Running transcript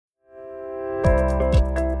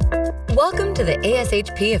Welcome to the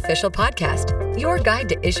ASHP Official Podcast, your guide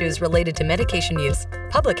to issues related to medication use,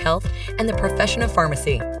 public health, and the profession of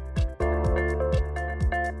pharmacy.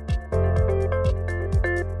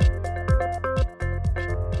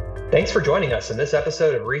 Thanks for joining us in this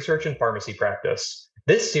episode of Research in Pharmacy Practice.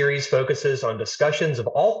 This series focuses on discussions of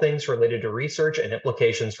all things related to research and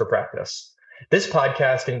implications for practice. This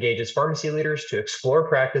podcast engages pharmacy leaders to explore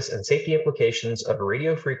practice and safety implications of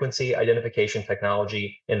radiofrequency identification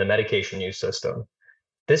technology in the medication use system.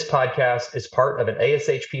 This podcast is part of an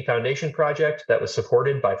ASHP Foundation project that was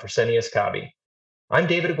supported by Fresenius Kabi. I'm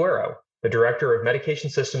David Aguero, the Director of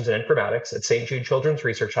Medication Systems and Informatics at St. Jude Children's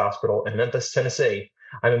Research Hospital in Memphis, Tennessee.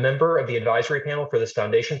 I'm a member of the advisory panel for this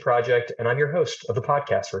foundation project, and I'm your host of the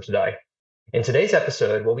podcast for today. In today's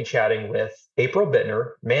episode, we'll be chatting with April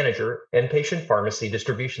Bittner, Manager, Inpatient Pharmacy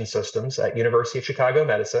Distribution Systems at University of Chicago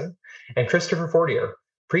Medicine, and Christopher Fortier,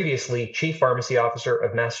 previously Chief Pharmacy Officer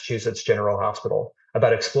of Massachusetts General Hospital,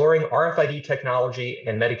 about exploring RFID technology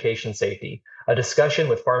and medication safety, a discussion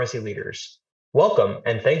with pharmacy leaders. Welcome,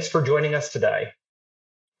 and thanks for joining us today.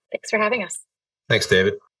 Thanks for having us. Thanks,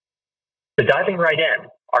 David. So diving right in,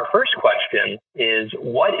 our first question is,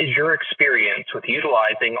 what is your experience with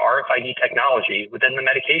utilizing RFID technology within the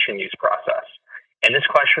medication use process? And this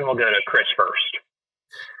question will go to Chris first.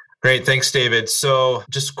 Great. Thanks, David. So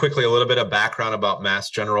just quickly, a little bit of background about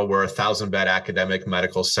Mass General. We're a 1,000-bed academic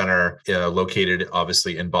medical center located,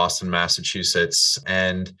 obviously, in Boston, Massachusetts.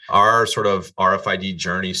 And our sort of RFID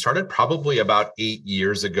journey started probably about 8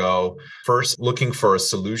 years ago, first looking for a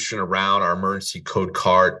solution around our emergency code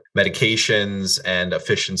card medications and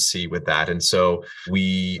efficiency with that. And so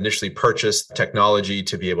we initially purchased technology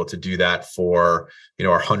to be able to do that for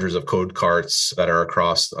our hundreds of code carts that are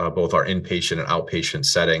across both our inpatient and outpatient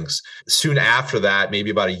settings. Soon after that, maybe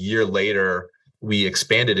about a year later, we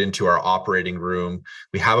expanded into our operating room.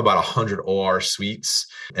 We have about 100 OR suites,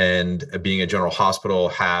 and being a general hospital,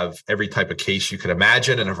 have every type of case you could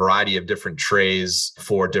imagine and a variety of different trays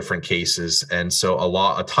for different cases. And so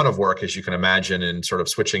a ton of work, as you can imagine, in sort of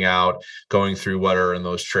switching out, going through what are in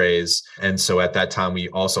those trays. And so at that time, we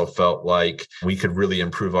also felt like we could really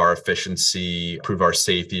improve our efficiency, improve our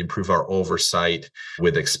safety, improve our oversight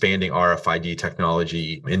with expanding RFID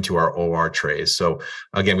technology into our OR trays. So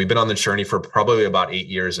again, we've been on the journey for probably about 8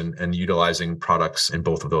 years and utilizing products in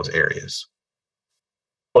both of those areas.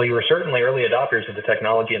 Well, you were certainly early adopters of the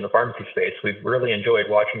technology in the pharmacy space. We've really enjoyed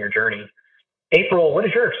watching your journey. April, what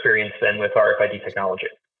has your experience been with RFID technology?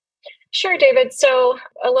 Sure, David. So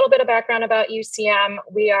a little bit of background about UCM.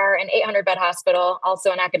 We are an 800-bed hospital,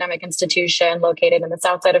 also an academic institution located in the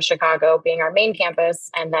south side of Chicago, being our main campus.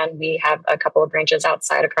 And then we have a couple of branches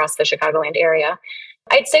outside across the Chicagoland area.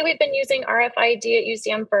 I'd say we've been using RFID at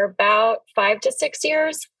UCM for about 5 to 6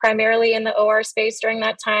 years, primarily in the OR space during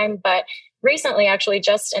that time. But recently, actually,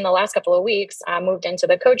 just in the last couple of weeks, moved into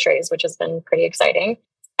the code trays, which has been pretty exciting.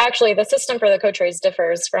 Actually, the system for the code trays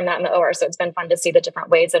differs from that in the OR, so it's been fun to see the different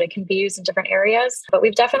ways that it can be used in different areas. But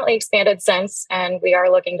we've definitely expanded since, and we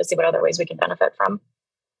are looking to see what other ways we can benefit from.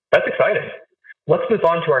 That's exciting. Let's move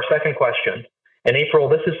on to our second question. And April,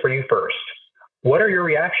 this is for you first. What are your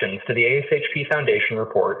reactions to the ASHP Foundation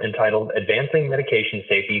report entitled Advancing Medication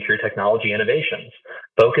Safety Through Technology Innovations,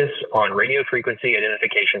 Focus on Radiofrequency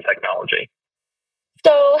Identification Technology?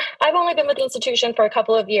 So I've only been with the institution for a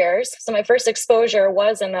couple of years. So my first exposure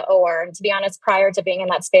was in the OR. And to be honest, prior to being in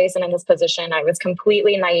that space and in this position, I was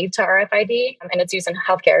completely naive to RFID and its use in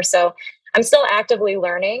healthcare. So I'm still actively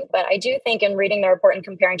learning, but I do think in reading the report and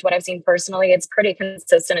comparing to what I've seen personally, it's pretty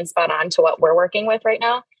consistent and spot on to what we're working with right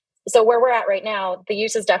now. So where we're at right now, the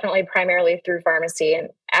use is definitely primarily through pharmacy. And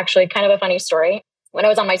actually, kind of a funny story. When I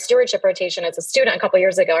was on my stewardship rotation as a student a couple of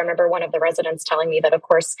years ago, I remember one of the residents telling me that, of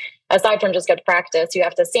course, aside from just good practice, you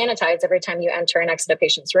have to sanitize every time you enter and exit a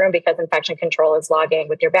patient's room because infection control is logging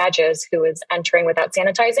with your badges who is entering without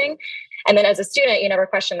sanitizing. And then as a student, you never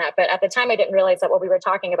question that. But at the time, I didn't realize that what we were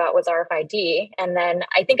talking about was RFID. And then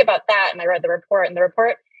I think about that and I read the report, and the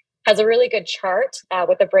report has a really good chart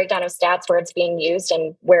with a breakdown of stats where it's being used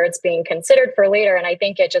and where it's being considered for later. And I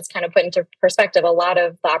think it just kind of put into perspective a lot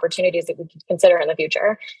of the opportunities that we could consider in the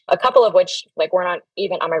future, a couple of which were not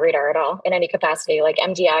even on my radar at all in any capacity, like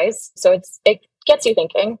MDIs. So it gets you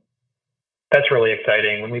thinking. That's really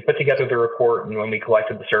exciting. When we put together the report and when we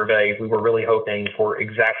collected the survey, we were really hoping for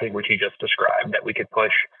exactly what you just described, that we could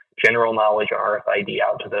push general knowledge RFID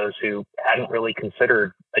out to those who hadn't really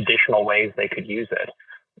considered additional ways they could use it.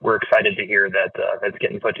 We're excited to hear that that's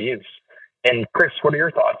getting put to use. And Chris, what are your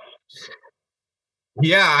thoughts?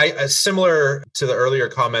 Yeah, similar to the earlier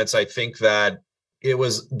comments, I think that it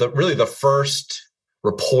was really the first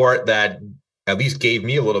report that at least gave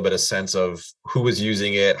me a little bit of sense of who was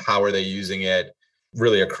using it, how are they using it,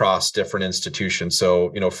 really across different institutions.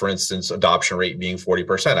 So, for instance, adoption rate being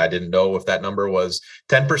 40%. I didn't know if that number was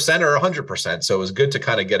 10% or 100%. So it was good to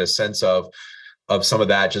kind of get a sense of some of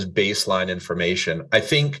that just baseline information. I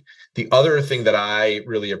think the other thing that I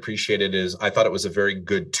really appreciated is I thought it was a very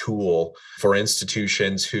good tool for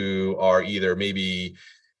institutions who are either maybe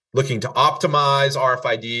looking to optimize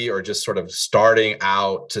RFID or just sort of starting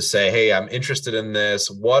out to say, hey, I'm interested in this.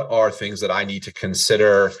 What are things that I need to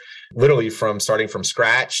consider? Literally from starting from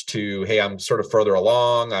scratch to, hey, I'm sort of further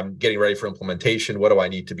along, I'm getting ready for implementation. What do I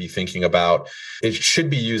need to be thinking about? It should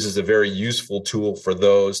be used as a very useful tool for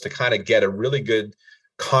those to kind of get a really good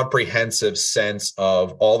comprehensive sense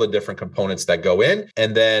of all the different components that go in.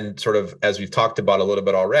 And then sort of, as we've talked about a little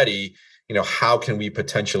bit already, how can we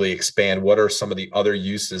potentially expand? What are some of the other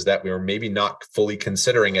uses that we were maybe not fully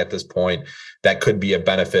considering at this point that could be a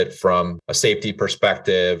benefit from a safety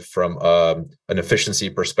perspective, from an efficiency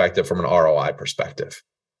perspective, from an ROI perspective?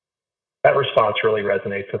 That response really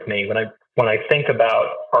resonates with me. When I think about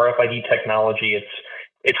RFID technology,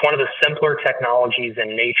 it's one of the simpler technologies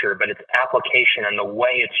in nature, but its application and the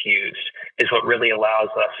way it's used is what really allows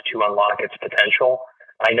us to unlock its potential.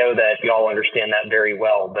 I know that y'all understand that very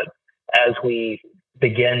well, but as we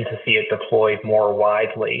begin to see it deployed more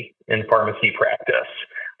widely in pharmacy practice,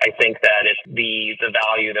 I think that the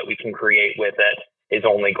value that we can create with it is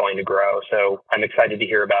only going to grow. So I'm excited to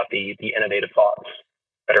hear about the innovative thoughts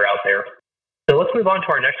that are out there. So let's move on to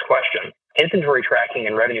our next question. Inventory tracking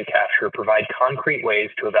and revenue capture provide concrete ways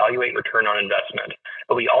to evaluate return on investment,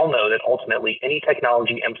 but we all know that ultimately any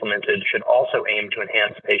technology implemented should also aim to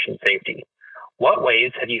enhance patient safety. What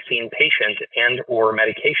ways have you seen patient and or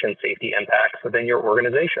medication safety impacts within your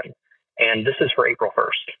organization? And this is for April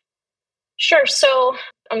 1st. Sure. So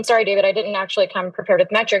I'm sorry, David, I didn't actually come prepared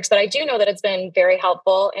with metrics, but I do know that it's been very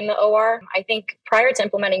helpful in the OR. I think prior to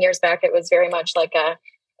implementing years back, it was very much like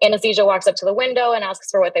anesthesia walks up to the window and asks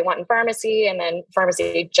for what they want in pharmacy, and then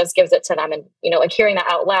pharmacy just gives it to them. And, like hearing that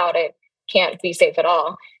out loud, it can't be safe at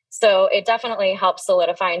all. So it definitely helps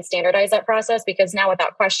solidify and standardize that process, because now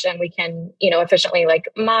without question, we can, efficiently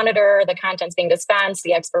monitor the contents being dispensed,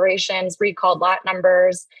 the expirations, recalled lot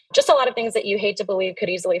numbers, just a lot of things that you hate to believe could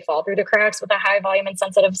easily fall through the cracks with a high volume and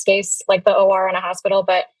sensitive space like the OR in a hospital.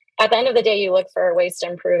 But at the end of the day, you look for ways to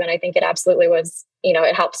improve. And I think it absolutely was,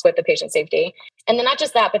 it helps with the patient safety. And then not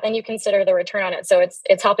just that, but then you consider the return on it. So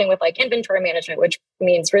it's helping with inventory management, which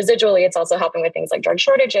means residually, it's also helping with things like drug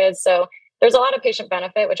shortages. So there's a lot of patient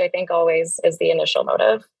benefit, which I think always is the initial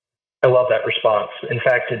motive. I love that response. In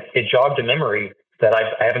fact, it jogged a memory that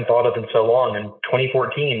I haven't thought of in so long. In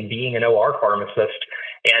 2014, being an OR pharmacist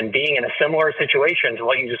and being in a similar situation to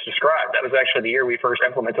what you just described, that was actually the year we first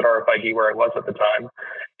implemented RFID where I was at the time.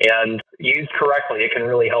 And used correctly, it can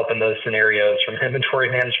really help in those scenarios from inventory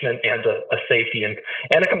management and a safety and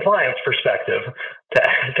a compliance perspective, to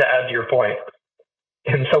add to your point.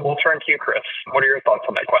 And so we'll turn to you, Chris. What are your thoughts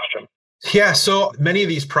on that question? Yeah, so many of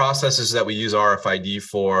these processes that we use RFID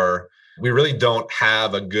for, we really don't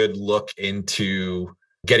have a good look into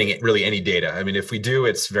getting really any data. I mean, if we do,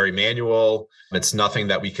 it's very manual. It's nothing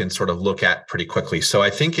that we can sort of look at pretty quickly. So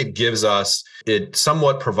I think it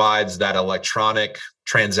somewhat provides that electronic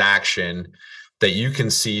transaction that you can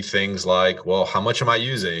see things like, well, how much am I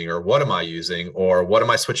using, or what am I using, or what am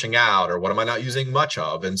I switching out, or what am I not using much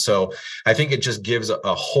of? And so I think it just gives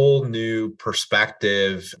a whole new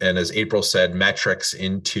perspective. And as April said, metrics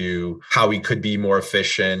into how we could be more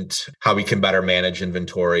efficient, how we can better manage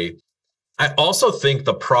inventory. I also think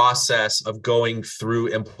the process of going through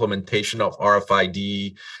implementation of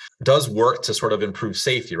RFID does work to sort of improve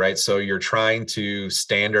safety, right? So you're trying to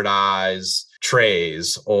standardize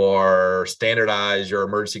trays or standardize your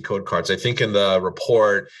emergency code cards. I think in the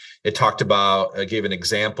report, it gave an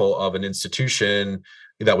example of an institution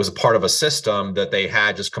that was a part of a system that they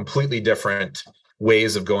had just completely different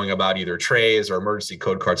ways of going about either trays or emergency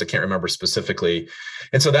code cards. I can't remember specifically.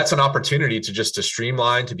 And so that's an opportunity to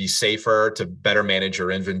streamline, to be safer, to better manage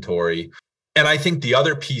your inventory. And I think the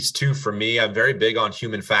other piece too, for me, I'm very big on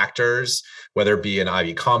human factors, whether it be in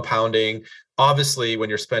IV compounding. Obviously, when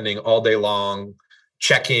you're spending all day long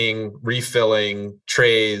checking, refilling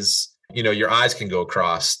trays, your eyes can go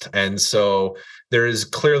crossed. And so there is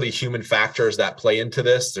clearly human factors that play into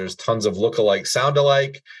this. There's tons of look-alike,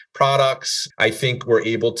 sound-alike products. I think we're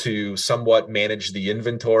able to somewhat manage the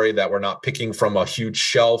inventory, that we're not picking from a huge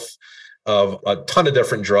shelf of a ton of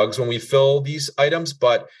different drugs when we fill these items,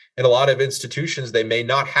 but in a lot of institutions, they may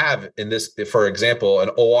not have in this, for example,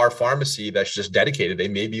 an OR pharmacy that's just dedicated. They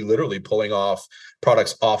may be literally pulling off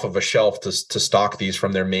products off of a shelf to stock these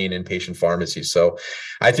from their main inpatient pharmacy. So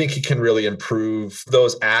I think it can really improve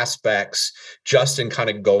those aspects just in kind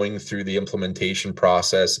of going through the implementation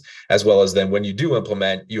process, as well as then when you do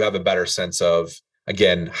implement, you have a better sense of,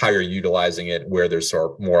 again, how you're utilizing it, where there's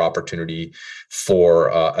more opportunity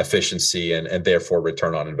for efficiency and therefore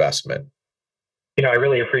return on investment. I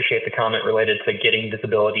really appreciate the comment related to getting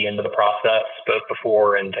visibility into the process both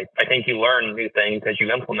before, and I think you learn new things as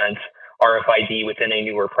you implement RFID within a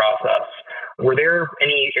newer process. Were there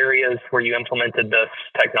any areas where you implemented this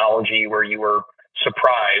technology where you were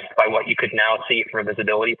surprised by what you could now see from a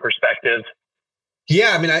visibility perspective?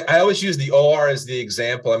 Yeah, I mean, I always use the OR as the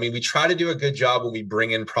example. I mean, we try to do a good job when we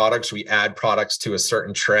bring in products, we add products to a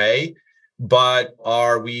certain tray. But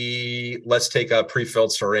let's take a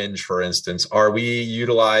pre-filled syringe, for instance. Are we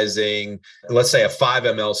utilizing, let's say, a 5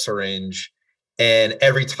 ml syringe, and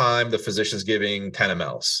every time the physician's giving 10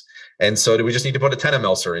 mLs? And so do we just need to put a 10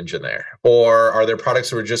 ml syringe in there? Or are there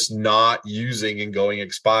products we're just not using and going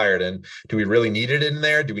expired? And do we really need it in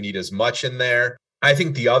there? Do we need as much in there? I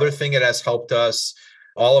think the other thing that has helped us,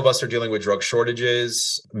 all of us are dealing with drug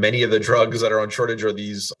shortages. Many of the drugs that are on shortage are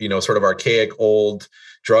these, sort of archaic old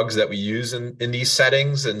drugs that we use in these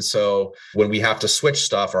settings. And so when we have to switch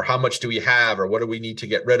stuff, or how much do we have, or what do we need to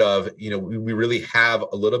get rid of, we really have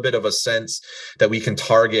a little bit of a sense that we can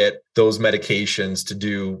target those medications to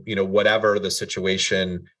do, whatever the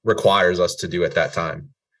situation requires us to do at that time.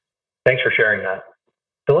 Thanks for sharing that.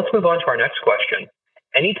 So let's move on to our next question.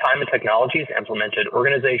 Anytime a technology is implemented,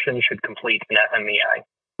 organizations should complete an FMEA.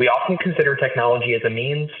 We often consider technology as a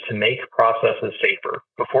means to make processes safer.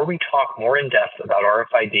 Before we talk more in depth about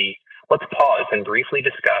RFID, let's pause and briefly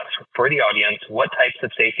discuss for the audience what types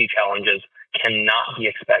of safety challenges cannot be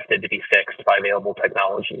expected to be fixed by available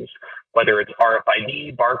technologies, whether it's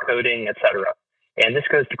RFID, barcoding, etc. And this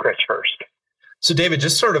goes to Chris first. So David,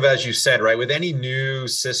 just sort of as you said, right, with any new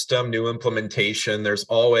system, new implementation, there's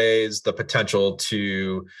always the potential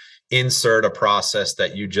to insert a process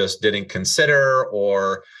that you just didn't consider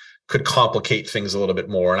or could complicate things a little bit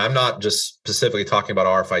more. And I'm not just specifically talking about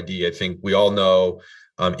RFID. I think we all know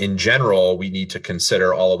in general, we need to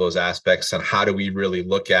consider all of those aspects and how do we really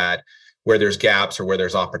look at where there's gaps or where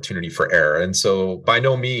there's opportunity for error. And so by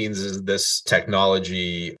no means is this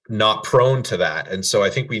technology not prone to that. And so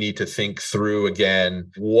I think we need to think through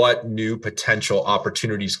again, what new potential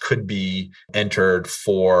opportunities could be entered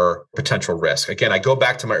for potential risk. Again, I go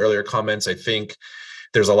back to my earlier comments. I think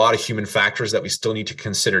there's a lot of human factors that we still need to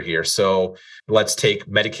consider here. So let's take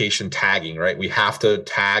medication tagging, right? We have to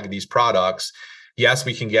tag these products. Yes,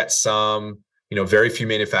 we can get some, very few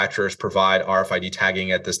manufacturers provide RFID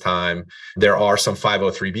tagging at this time. There are some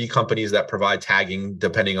 503B companies that provide tagging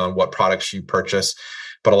depending on what products you purchase.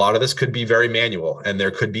 But a lot of this could be very manual, and there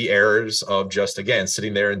could be errors of just, again,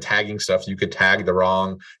 sitting there and tagging stuff. You could tag the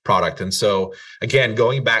wrong product. And so, again,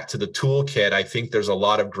 going back to the toolkit, I think there's a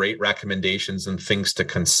lot of great recommendations and things to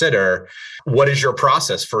consider. What is your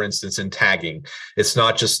process, for instance, in tagging? It's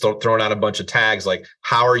not just throwing out a bunch of tags. Like,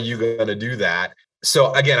 how are you going to do that?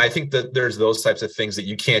 So again, I think that there's those types of things that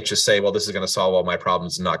you can't just say, well, this is going to solve all my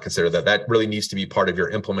problems and not consider that. That really needs to be part of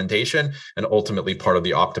your implementation and ultimately part of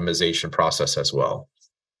the optimization process as well.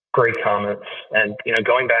 Great comments. And,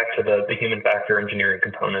 going back to the human factor engineering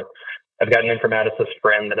component, I've got an informaticist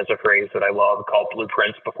friend that has a phrase that I love called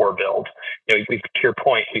blueprints before build. To your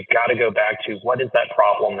point, we've got to go back to what is that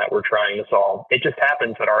problem that we're trying to solve. It just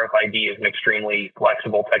happens that RFID is an extremely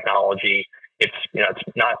flexible technology. It's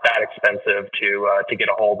not that expensive to get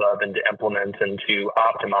a hold of and to implement and to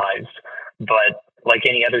optimize. But like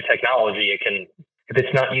any other technology, it can, if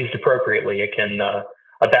it's not used appropriately, it can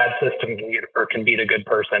a bad system can beat a good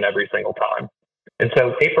person every single time. And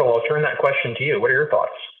so, April, I'll turn that question to you. What are your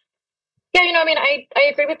thoughts? Yeah, I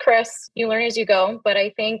agree with Chris. You learn as you go, but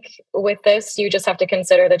I think with this, you just have to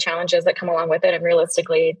consider the challenges that come along with it. And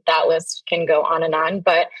realistically, that list can go on and on.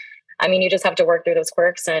 But you just have to work through those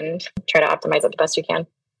quirks and try to optimize it the best you can.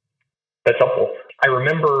 That's helpful. I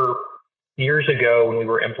remember years ago when we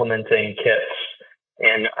were implementing kits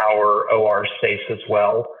in our OR space as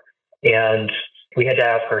well. And we had to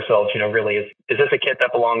ask ourselves, really, is this a kit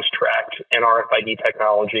that belongs tracked in RFID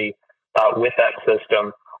technology with that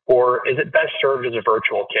system? Or is it best served as a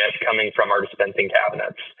virtual kit coming from our dispensing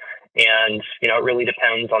cabinets? And, it really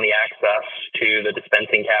depends on the access to the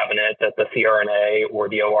dispensing cabinet that the CRNA or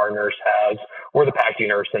the OR nurse has, or the PACU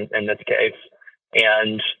nurse in this case.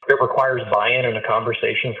 And it requires buy-in and a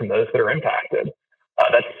conversation from those that are impacted.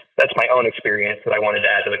 That's my own experience that I wanted to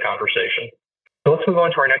add to the conversation. So let's move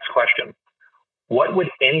on to our next question. What would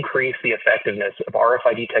increase the effectiveness of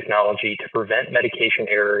RFID technology to prevent medication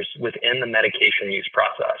errors within the medication use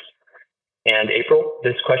process? And April,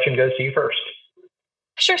 this question goes to you first.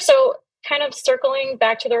 Sure. So kind of circling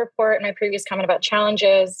back to the report and my previous comment about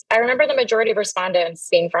challenges, I remember the majority of respondents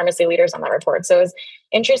being pharmacy leaders on that report. So it was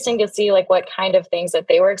interesting to see like what kind of things that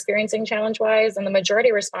they were experiencing challenge-wise. And the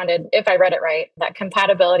majority responded, if I read it right, that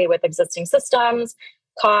compatibility with existing systems,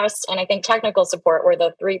 cost, and I think technical support were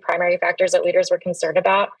the three primary factors that leaders were concerned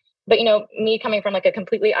about. But, me coming from like a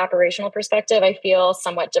completely operational perspective, I feel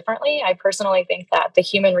somewhat differently. I personally think that the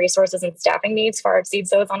human resources and staffing needs far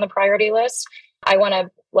exceeds those on the priority list. I want to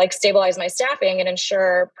stabilize my staffing and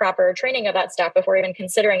ensure proper training of that staff before even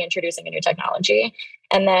considering introducing a new technology.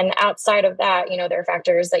 And then outside of that, there are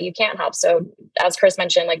factors that you can't help. So as Chris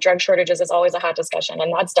mentioned, like drug shortages is always a hot discussion,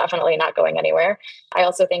 and that's definitely not going anywhere. I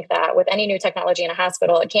also think that with any new technology in a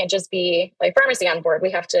hospital, it can't just be like pharmacy on board.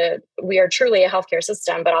 We are truly a healthcare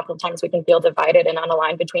system, but oftentimes we can feel divided and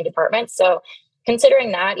unaligned between departments. So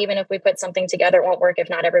considering that, even if we put something together, it won't work if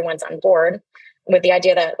not everyone's on board, with the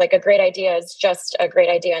idea that like a great idea is just a great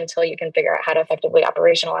idea until you can figure out how to effectively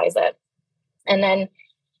operationalize it. And then,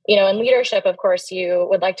 in leadership, of course, you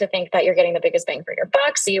would like to think that you're getting the biggest bang for your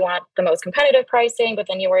buck. So you want the most competitive pricing, but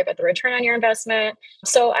then you worry about the return on your investment.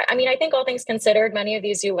 So, I think all things considered, many of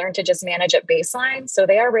these you learn to just manage at baseline. So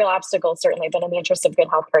they are real obstacles, certainly, but in the interest of good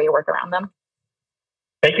healthcare, you work around them.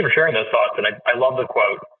 Thank you for sharing those thoughts. And I love the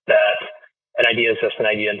quote that an idea is just an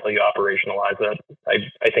idea until you operationalize it.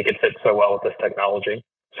 I think it fits so well with this technology.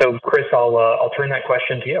 So, Chris, I'll turn that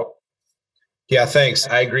question to you. Yeah, thanks.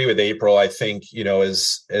 I agree with April. I think,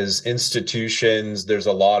 as institutions, there's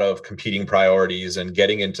a lot of competing priorities, and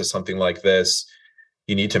getting into something like this,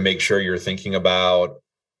 you need to make sure you're thinking about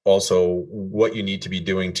also what you need to be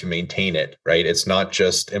doing to maintain it, right? It's not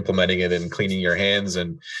just implementing it and cleaning your hands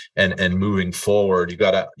and moving forward. You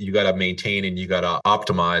gotta maintain and you gotta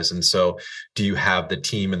optimize. And so do you have the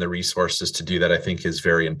team and the resources to do that? I think is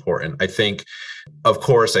very important. I think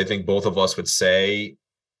both of us would say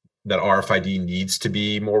that RFID needs to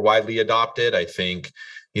be more widely adopted. I think,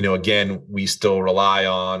 again, we still rely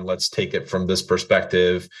on, let's take it from this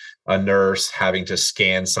perspective, a nurse having to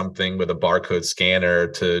scan something with a barcode scanner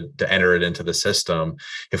to enter it into the system.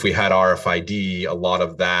 If we had RFID, a lot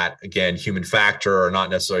of that, again, human factor, or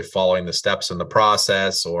not necessarily following the steps in the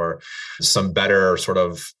process, or some better sort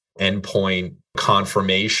of endpoint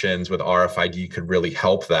confirmations with RFID could really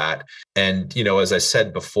help that. And, as I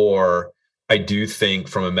said before, I do think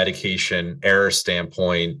from a medication error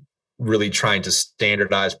standpoint, really trying to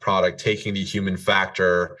standardize product, taking the human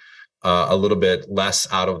factor a little bit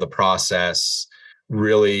less out of the process,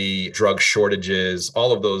 really drug shortages,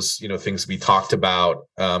 all of those, things we talked about,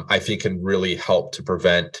 I think can really help to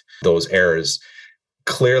prevent those errors.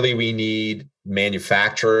 Clearly, we need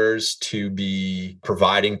manufacturers to be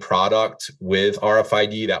providing product with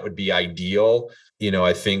RFID. That would be ideal.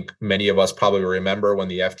 I think many of us probably remember when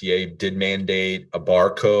the FDA did mandate a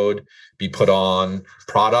barcode be put on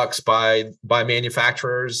products by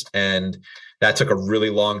manufacturers, and that took a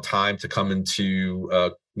really long time to come into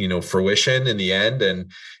fruition in the end.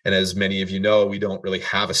 And as many of you know, we don't really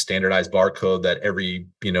have a standardized barcode that every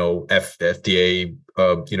FDA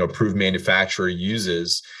approved manufacturer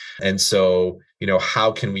uses. And so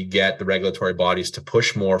how can we get the regulatory bodies to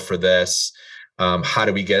push more for this? How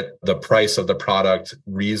do we get the price of the product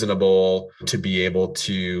reasonable to be able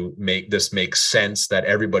to make this make sense that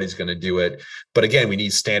everybody's going to do it? But again, we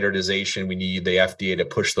need standardization. We need the FDA to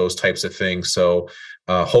push those types of things. So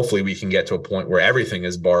hopefully we can get to a point where everything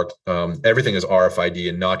is RFID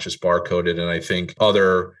and not just barcoded. And I think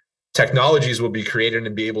other technologies will be created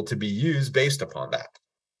and be able to be used based upon that.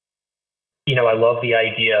 I love the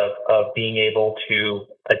idea of being able to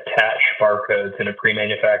attach barcodes in a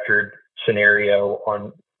pre-manufactured scenario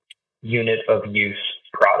on unit of use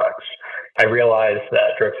products. I realize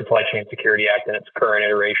that Drug Supply Chain Security Act in its current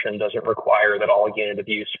iteration doesn't require that all unit of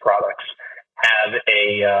use products have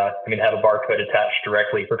a barcode attached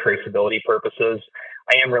directly for traceability purposes.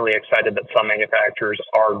 I am really excited that some manufacturers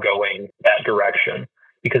are going that direction,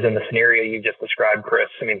 because in the scenario you just described, Chris,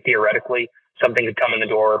 theoretically, something could come in the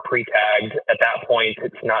door pre-tagged. At that point,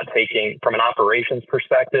 it's not taking, from an operations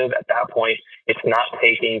perspective, at that point, it's not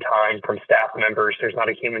taking time from staff members. There's not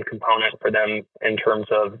a human component for them in terms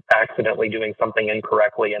of accidentally doing something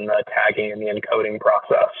incorrectly in the tagging and the encoding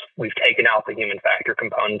process. We've taken out the human factor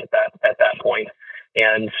component at that point.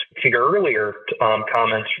 And to your earlier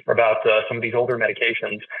comments about some of these older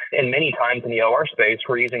medications, and many times in the OR space,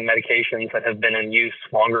 we're using medications that have been in use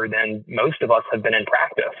longer than most of us have been in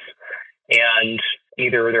practice. And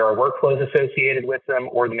either there are workflows associated with them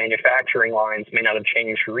or the manufacturing lines may not have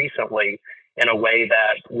changed recently in a way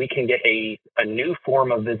that we can get a new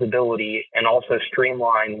form of visibility and also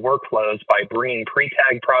streamline workflows by bringing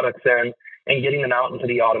pre-tagged products in and getting them out into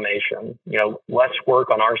the automation. Less work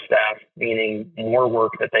on our staff, meaning more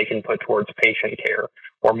work that they can put towards patient care,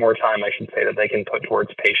 or more time, I should say, that they can put towards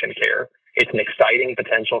patient care. It's an exciting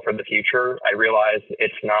potential for the future. I realize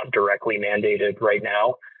it's not directly mandated right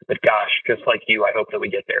now, but gosh, just like you, I hope that we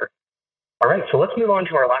get there. All right, so let's move on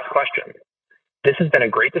to our last question. This has been a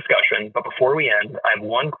great discussion, but before we end, I have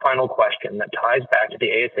one final question that ties back to the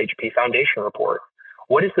ASHP Foundation report.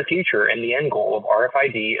 What is the future and the end goal of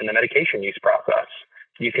RFID in the medication use process?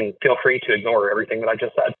 You can feel free to ignore everything that I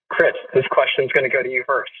just said. Chris, this question is going to go to you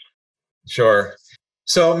first. Sure.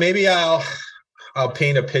 So maybe I'll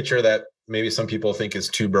paint a picture that maybe some people think is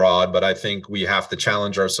too broad, but I think we have to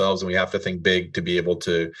challenge ourselves and we have to think big to be able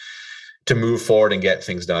to move forward and get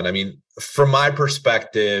things done. I mean, from my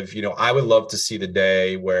perspective, I would love to see the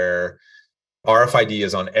day where RFID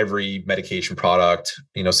is on every medication product.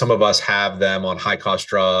 Some of us have them on high cost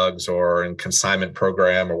drugs or in consignment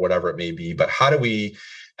program or whatever it may be, but how do we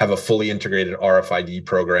have a fully integrated RFID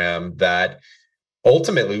program that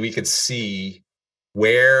ultimately we could see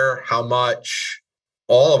where, how much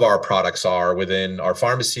all of our products are within our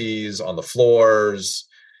pharmacies, on the floors,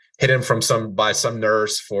 hidden by some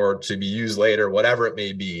nurse to be used later, whatever it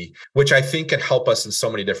may be, which I think can help us in so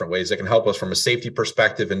many different ways. It can help us from a safety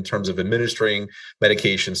perspective in terms of administering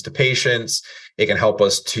medications to patients. It can help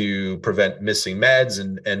us to prevent missing meds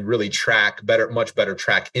and really much better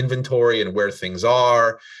track inventory and where things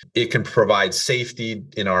are. It can provide safety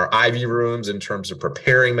in our IV rooms in terms of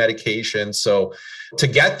preparing medication. So to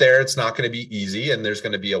get there, it's not going to be easy, and there's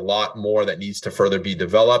going to be a lot more that needs to further be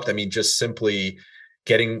developed. I mean, just simply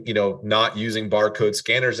getting, not using barcode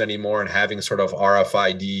scanners anymore and having sort of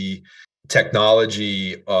RFID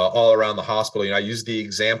technology all around the hospital. I use the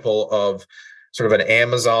example of sort of an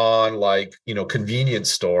Amazon convenience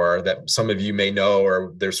store that some of you may know,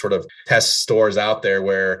 or there's sort of test stores out there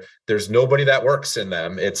where there's nobody that works in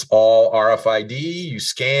them. It's all RFID. You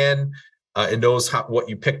scan, it knows what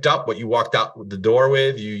you picked up, what you walked out the door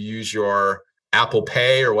with. You use your Apple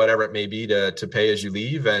Pay or whatever it may be to pay as you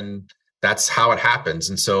leave, and that's how it happens.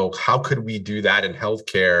 And so how could we do that in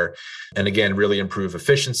healthcare? And again, really improve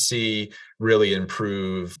efficiency, really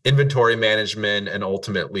improve inventory management, and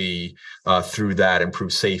ultimately through that,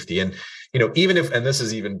 improve safety. And, even if, and this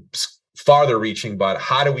is even farther reaching, but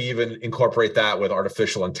how do we even incorporate that with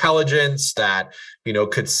artificial intelligence that,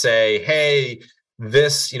 could say, hey,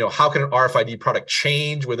 this, how can an RFID product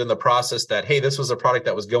change within the process that, hey, this was a product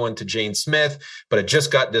that was going to Jane Smith, but it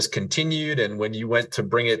just got discontinued. And when you went to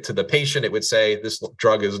bring it to the patient, it would say this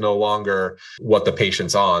drug is no longer what the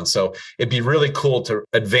patient's on. So it'd be really cool to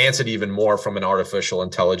advance it even more from an artificial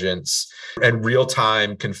intelligence and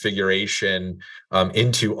real-time configuration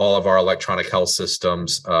into all of our electronic health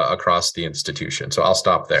systems across the institution. So I'll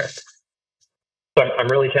stop there. So I'm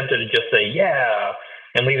really tempted to just say, yeah,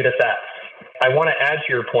 and leave it at that. I want to add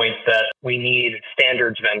to your point that we need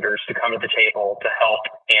standards vendors to come to the table to help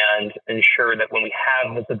and ensure that when we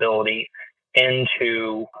have visibility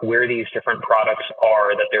into where these different products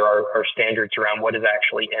are, that there are standards around what is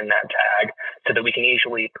actually in that tag, so that we can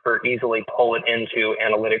easily pull it into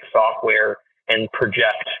analytics software and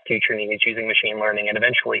project future needs using machine learning and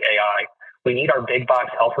eventually AI. We need our big box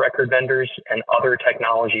health record vendors and other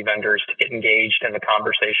technology vendors to get engaged in the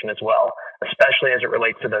conversation as well, especially as it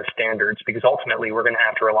relates to those standards, because ultimately we're going to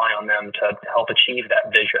have to rely on them to help achieve that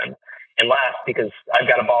vision. And last, because I've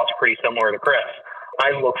got a boss pretty similar to Chris, I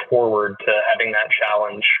look forward to having that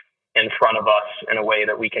challenge in front of us in a way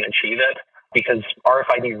that we can achieve it, because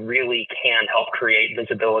RFID really can help create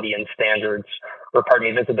visibility and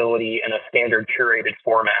visibility in a standard curated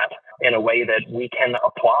format in a way that we can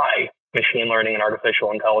apply machine learning and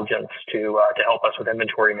artificial intelligence to help us with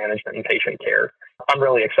inventory management and patient care. I'm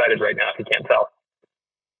really excited right now, if you can't tell.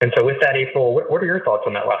 And so with that, April, what are your thoughts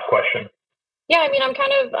on that last question? Yeah, I mean, I'm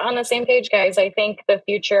kind of on the same page, guys. I think the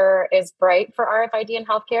future is bright for RFID in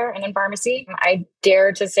healthcare and in pharmacy. I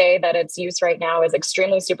dare to say that its use right now is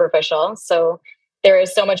extremely superficial. So there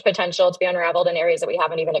is so much potential to be unraveled in areas that we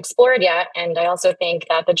haven't even explored yet. And I also think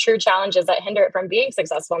that the true challenges that hinder it from being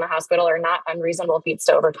successful in the hospital are not unreasonable feats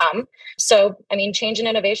to overcome. So, I mean, change and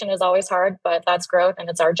innovation is always hard, but that's growth.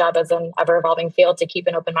 And it's our job as an ever-evolving field to keep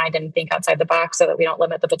an open mind and think outside the box so that we don't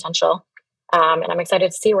limit the potential. And I'm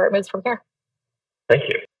excited to see where it moves from here. Thank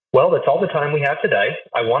you. Well, that's all the time we have today.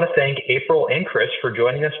 I want to thank April and Chris for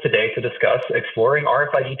joining us today to discuss exploring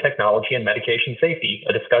RFID technology and medication safety,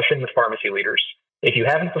 a discussion with pharmacy leaders. If you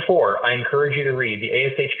haven't before, I encourage you to read the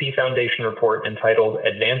ASHP Foundation report entitled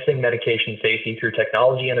Advancing Medication Safety Through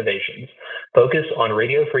Technology Innovations, focused on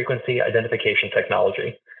radio frequency identification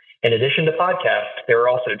technology. In addition to podcasts, there are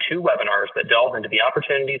also 2 webinars that delve into the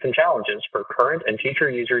opportunities and challenges for current and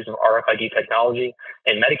future users of RFID technology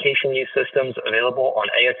and medication use systems available on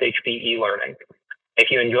ASHP e-learning.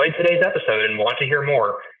 If you enjoyed today's episode and want to hear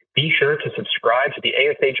more, be sure to subscribe to the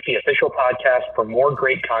ASHP official podcast for more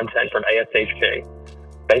great content from ASHP.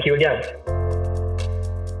 Thank you again.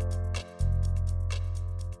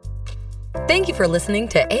 Thank you for listening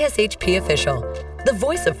to ASHP Official, the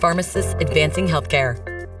voice of pharmacists advancing healthcare.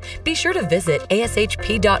 Be sure to visit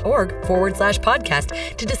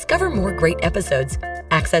ashp.org/podcast to discover more great episodes,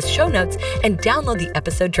 access show notes, and download the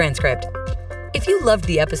episode transcript. If you loved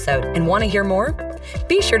the episode and want to hear more,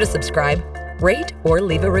 be sure to subscribe, rate, or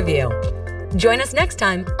leave a review. Join us next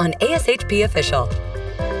time on ASHP Official.